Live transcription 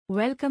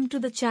Welcome to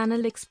the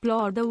channel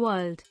Explore the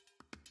World.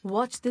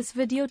 Watch this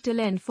video till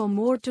end for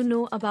more to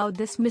know about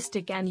this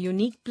mystic and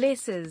unique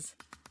places.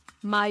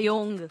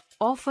 Mayong,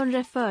 often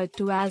referred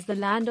to as the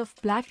land of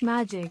black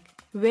magic,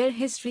 where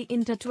history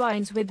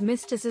intertwines with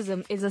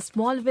mysticism, is a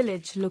small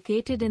village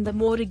located in the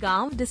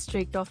Morigaon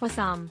district of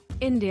Assam,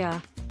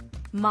 India.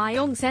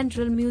 Mayong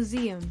Central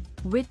Museum,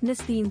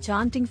 witness the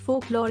enchanting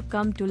folklore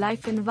come to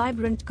life in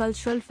vibrant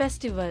cultural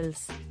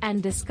festivals,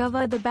 and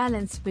discover the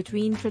balance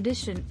between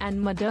tradition and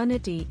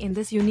modernity in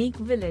this unique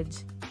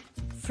village.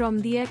 From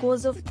the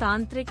echoes of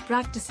tantric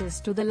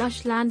practices to the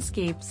lush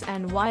landscapes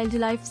and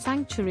wildlife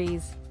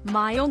sanctuaries,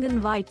 Mayong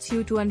invites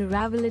you to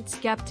unravel its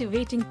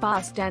captivating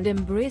past and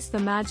embrace the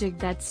magic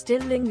that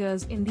still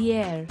lingers in the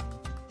air.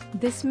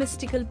 This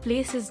mystical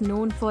place is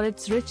known for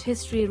its rich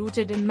history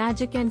rooted in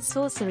magic and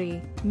sorcery,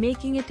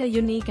 making it a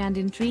unique and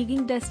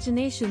intriguing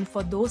destination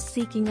for those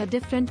seeking a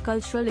different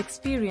cultural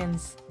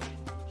experience.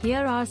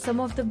 Here are some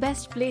of the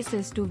best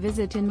places to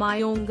visit in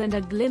Mayong and a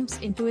glimpse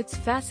into its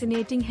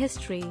fascinating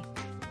history.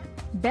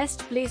 Best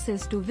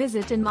places to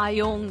visit in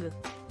Mayong.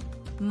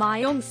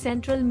 Mayong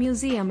Central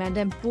Museum and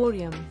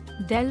Emporium.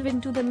 Delve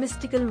into the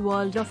mystical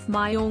world of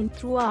Mayong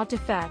through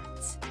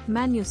artifacts,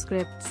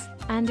 manuscripts,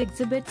 and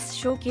exhibits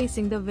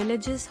showcasing the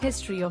village's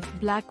history of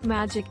black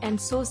magic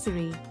and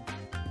sorcery.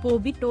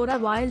 Pobitora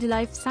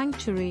Wildlife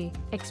Sanctuary.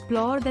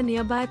 Explore the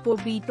nearby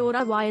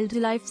Pobitora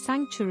Wildlife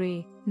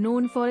Sanctuary,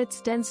 known for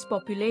its dense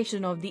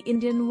population of the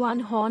Indian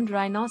one-horned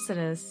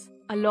rhinoceros,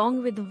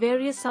 along with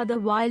various other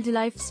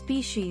wildlife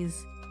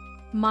species.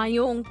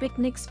 Mayong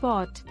Picnic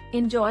Spot.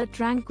 Enjoy a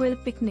tranquil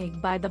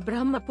picnic by the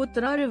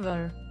Brahmaputra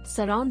River,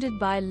 surrounded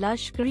by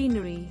lush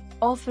greenery,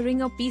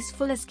 offering a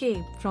peaceful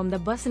escape from the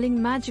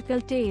bustling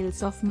magical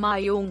tales of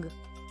Mayong.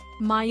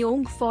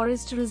 Mayong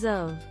Forest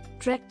Reserve.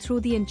 Trek through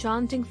the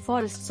enchanting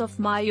forests of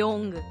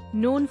Mayong,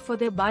 known for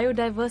their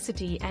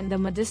biodiversity and the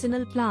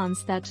medicinal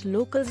plants that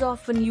locals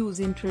often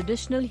use in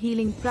traditional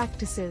healing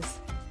practices.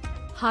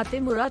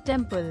 Hathimura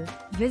Temple.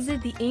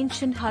 Visit the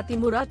ancient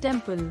Hathimura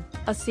Temple,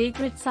 a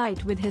sacred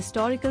site with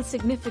historical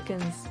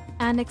significance,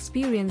 and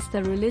experience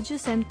the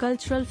religious and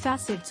cultural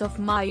facets of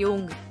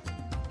Mayong.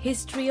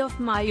 History of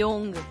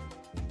Mayong.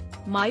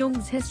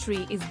 Mayong's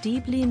history is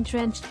deeply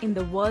entrenched in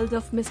the world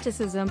of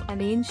mysticism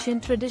and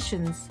ancient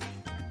traditions.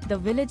 The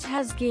village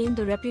has gained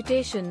a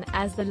reputation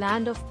as the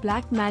land of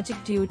black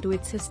magic due to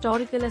its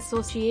historical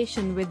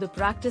association with the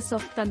practice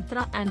of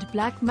tantra and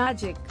black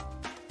magic.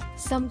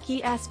 Some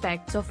key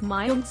aspects of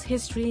Mayong's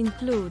history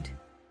include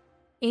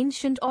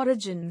ancient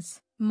origins.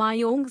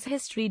 Mayong's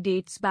history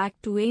dates back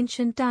to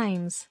ancient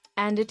times,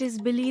 and it is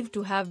believed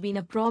to have been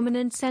a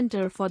prominent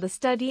center for the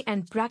study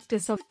and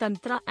practice of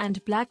tantra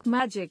and black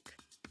magic.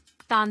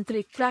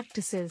 Tantric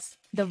practices.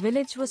 The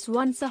village was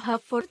once a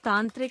hub for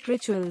tantric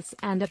rituals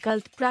and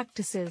occult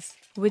practices,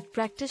 with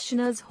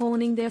practitioners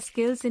honing their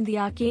skills in the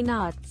arcane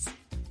arts.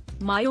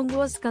 Mayong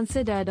was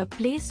considered a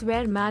place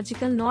where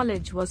magical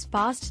knowledge was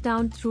passed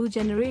down through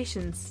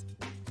generations.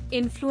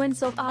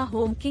 Influence of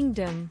Ahom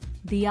Kingdom.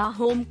 The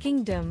Ahom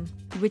Kingdom,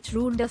 which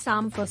ruled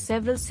Assam for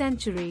several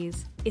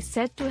centuries, is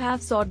said to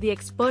have sought the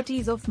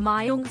expertise of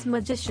Mayong's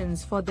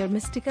magicians for their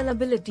mystical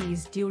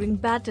abilities during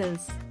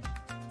battles.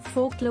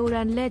 Folklore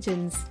and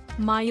legends.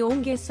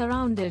 Mayong is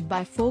surrounded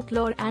by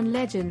folklore and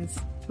legends,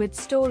 with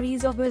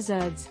stories of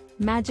wizards,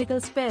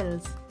 magical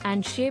spells,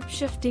 and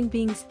shape-shifting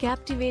beings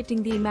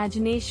captivating the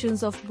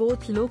imaginations of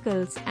both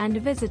locals and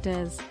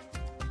visitors.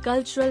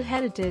 Cultural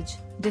heritage.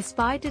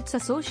 Despite its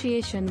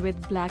association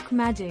with black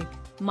magic,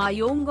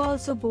 Mayong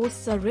also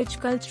boasts a rich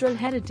cultural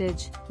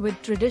heritage,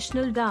 with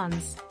traditional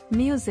dance,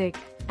 music,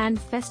 and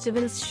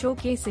festivals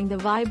showcasing the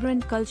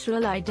vibrant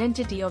cultural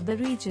identity of the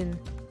region.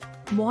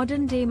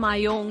 Modern-day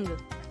Mayong.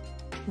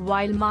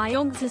 While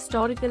Mayong's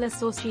historical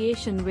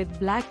association with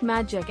black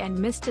magic and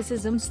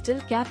mysticism still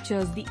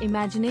captures the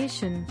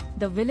imagination,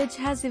 the village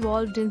has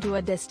evolved into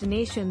a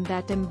destination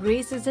that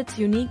embraces its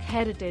unique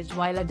heritage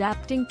while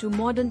adapting to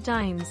modern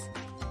times.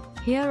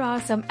 Here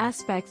are some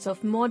aspects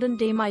of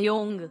modern-day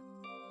Mayong.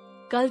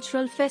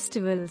 Cultural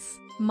festivals.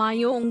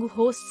 Mayong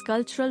hosts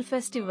cultural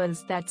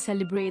festivals that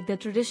celebrate the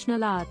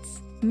traditional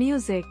arts,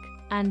 music,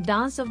 and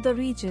dance of the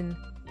region.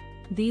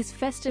 These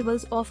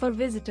festivals offer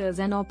visitors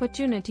an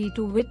opportunity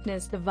to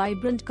witness the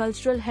vibrant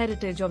cultural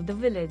heritage of the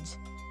village.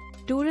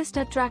 Tourist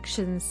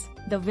attractions.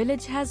 The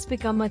village has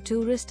become a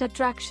tourist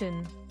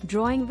attraction,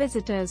 drawing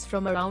visitors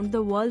from around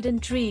the world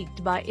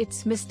intrigued by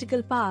its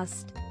mystical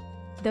past.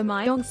 The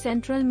Mayong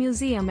Central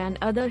Museum and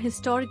other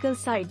historical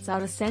sites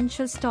are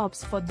essential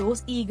stops for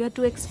those eager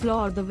to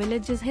explore the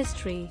village's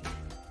history.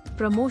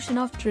 Promotion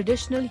of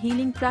traditional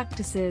healing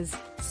practices.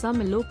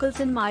 Some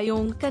locals in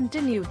Mayong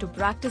continue to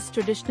practice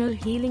traditional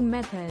healing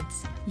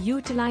methods,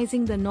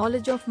 utilizing the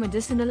knowledge of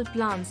medicinal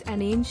plants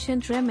and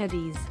ancient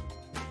remedies.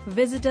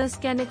 Visitors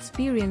can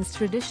experience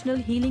traditional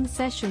healing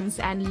sessions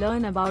and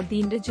learn about the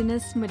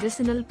indigenous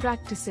medicinal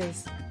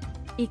practices.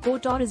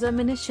 Ecotourism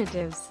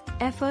initiatives.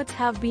 Efforts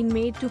have been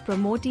made to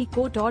promote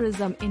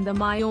ecotourism in the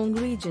Mayong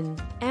region,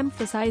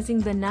 emphasizing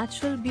the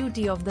natural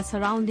beauty of the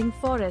surrounding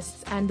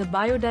forests and the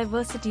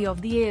biodiversity of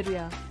the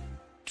area.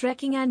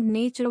 Trekking and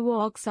nature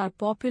walks are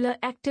popular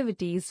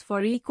activities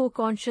for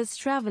eco-conscious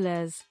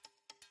travelers.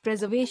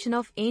 Preservation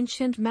of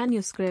ancient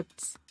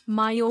manuscripts.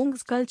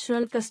 Mayong's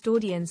cultural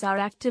custodians are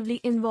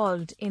actively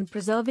involved in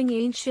preserving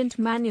ancient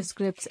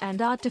manuscripts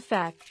and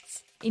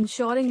artifacts,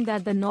 ensuring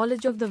that the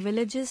knowledge of the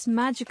village's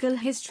magical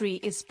history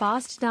is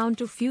passed down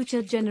to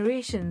future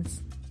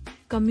generations.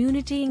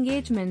 Community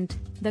engagement.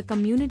 The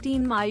community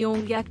in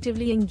Mayong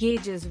actively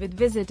engages with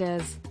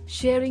visitors,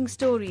 sharing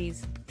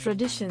stories,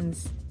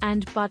 traditions,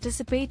 and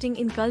participating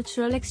in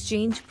cultural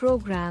exchange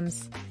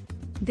programs.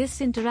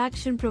 This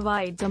interaction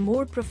provides a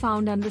more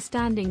profound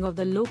understanding of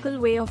the local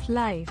way of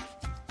life.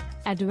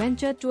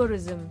 Adventure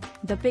tourism.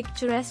 The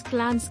picturesque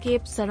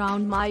landscapes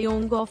around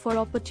Mayong offer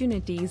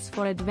opportunities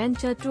for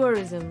adventure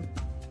tourism.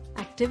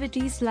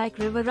 Activities like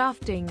river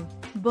rafting,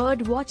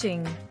 bird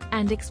watching,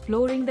 and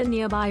exploring the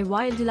nearby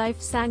wildlife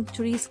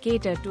sanctuaries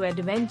cater to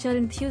adventure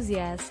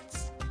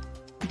enthusiasts.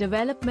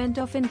 Development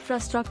of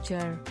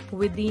infrastructure.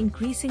 With the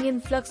increasing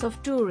influx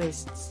of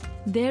tourists,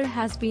 there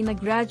has been a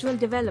gradual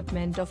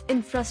development of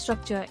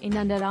infrastructure in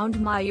and around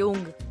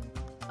Mayong.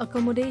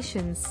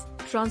 Accommodations,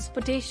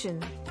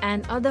 transportation,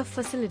 and other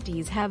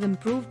facilities have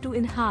improved to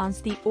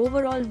enhance the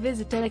overall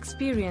visitor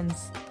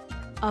experience.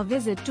 A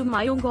visit to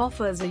Mayong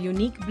offers a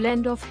unique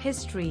blend of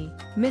history,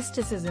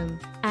 mysticism,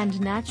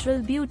 and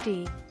natural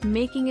beauty,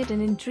 making it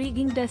an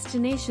intriguing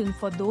destination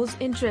for those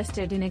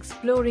interested in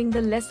exploring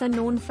the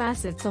lesser-known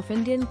facets of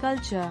Indian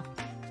culture.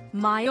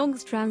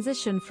 Mayong's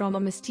transition from a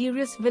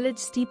mysterious village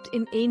steeped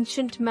in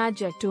ancient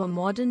magic to a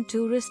modern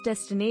tourist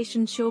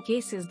destination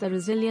showcases the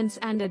resilience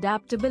and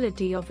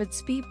adaptability of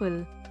its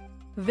people.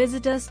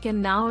 Visitors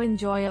can now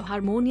enjoy a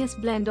harmonious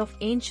blend of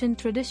ancient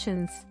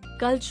traditions,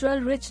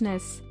 cultural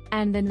richness,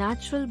 and the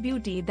natural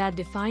beauty that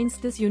defines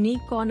this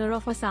unique corner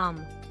of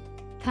Assam.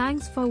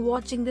 Thanks for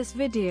watching this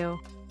video.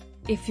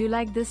 If you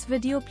like this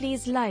video,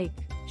 please like,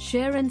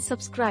 share and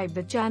subscribe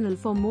the channel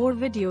for more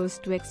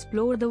videos to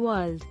explore the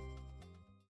world.